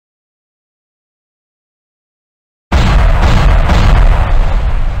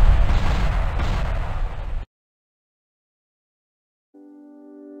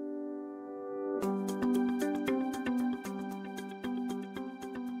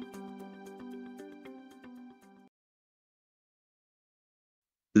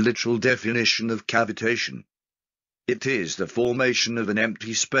Literal definition of cavitation. It is the formation of an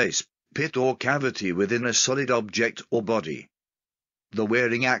empty space, pit or cavity within a solid object or body. The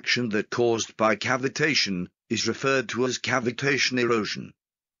wearing action that caused by cavitation is referred to as cavitation erosion.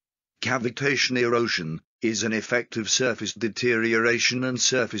 Cavitation erosion is an effect of surface deterioration and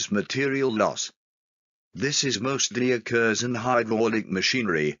surface material loss. This mostly occurs in hydraulic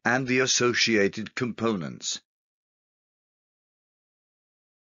machinery and the associated components.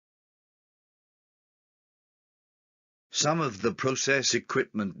 Some of the process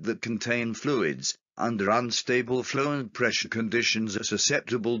equipment that contain fluids under unstable flow and pressure conditions are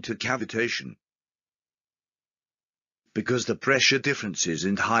susceptible to cavitation. Because the pressure differences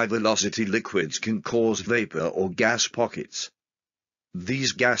in high-velocity liquids can cause vapor or gas pockets.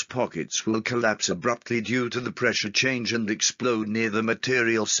 These gas pockets will collapse abruptly due to the pressure change and explode near the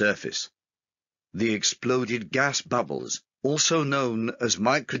material surface. The exploded gas bubbles, also known as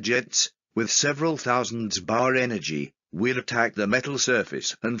microjets, with several thousands bar energy, will attack the metal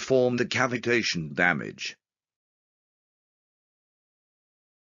surface and form the cavitation damage.